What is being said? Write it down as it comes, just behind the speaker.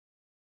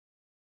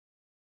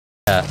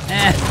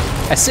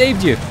I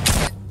saved you.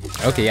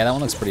 Okay, yeah, that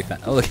one looks pretty fun.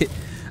 Oh, look,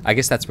 I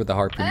guess that's where the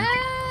harpoon.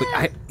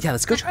 Wait, yeah,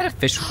 let's go try to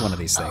fish with one of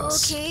these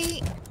things.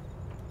 Okay.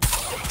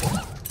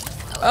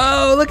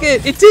 Oh, look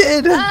it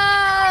did.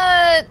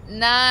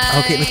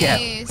 Nice. Okay, look at.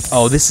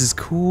 Oh, this is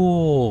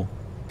cool.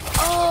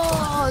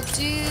 Oh,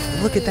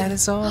 dude. Look at that,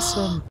 it's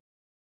awesome.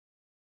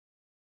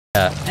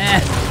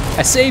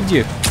 I saved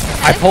you.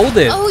 I pulled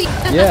it. Oh,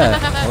 yeah.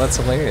 Yeah. Well, that's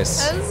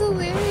hilarious. That was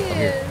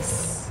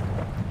hilarious.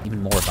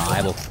 Even more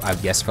viable, I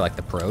guess, for like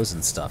the pros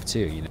and stuff too.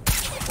 You know,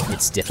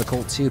 it's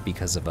difficult too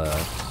because of a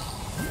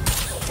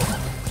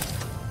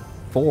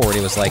forward.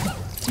 It was like,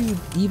 dude,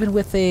 even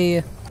with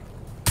a.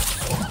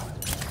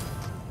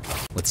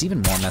 What's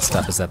even more messed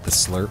up is that the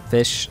slurp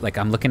fish. Like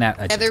I'm looking at.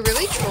 Yeah, they're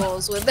really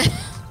trolls with it.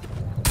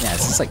 Yeah,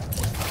 it's just like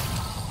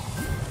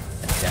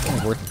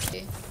definitely worth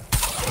it.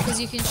 Because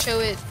you can show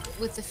it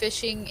with the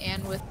fishing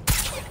and with.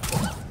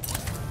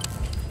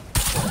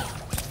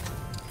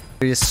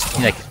 Just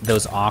like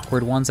those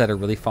awkward ones that are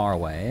really far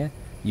away,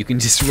 you can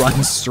just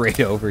run straight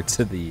over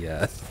to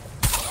the.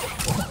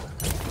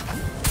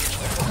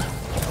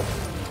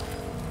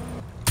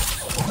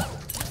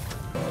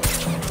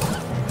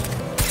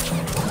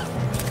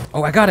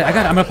 Oh, I got it! I'm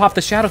gonna pop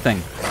the shadow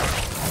thing.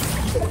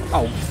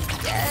 Oh.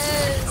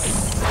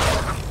 Yes.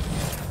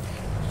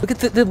 Look at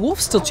the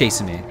wolf's still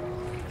chasing me.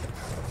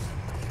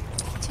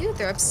 Dude,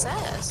 they're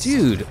obsessed.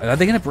 Dude, are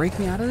they gonna break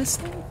me out of this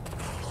thing?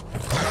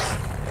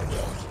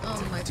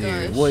 Oh my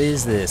Dude, gosh. what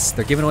is this?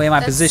 They're giving away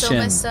my position.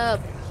 That's so messed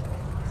up.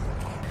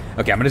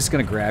 Okay, I'm just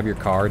gonna grab your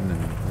card and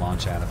then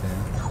launch out of here.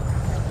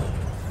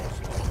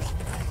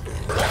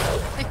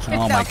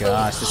 Oh my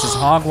gosh, this is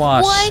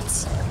hogwash.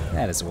 What?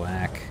 That is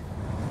whack.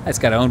 I just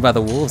got owned by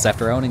the wolves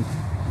after owning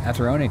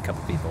a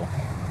couple people.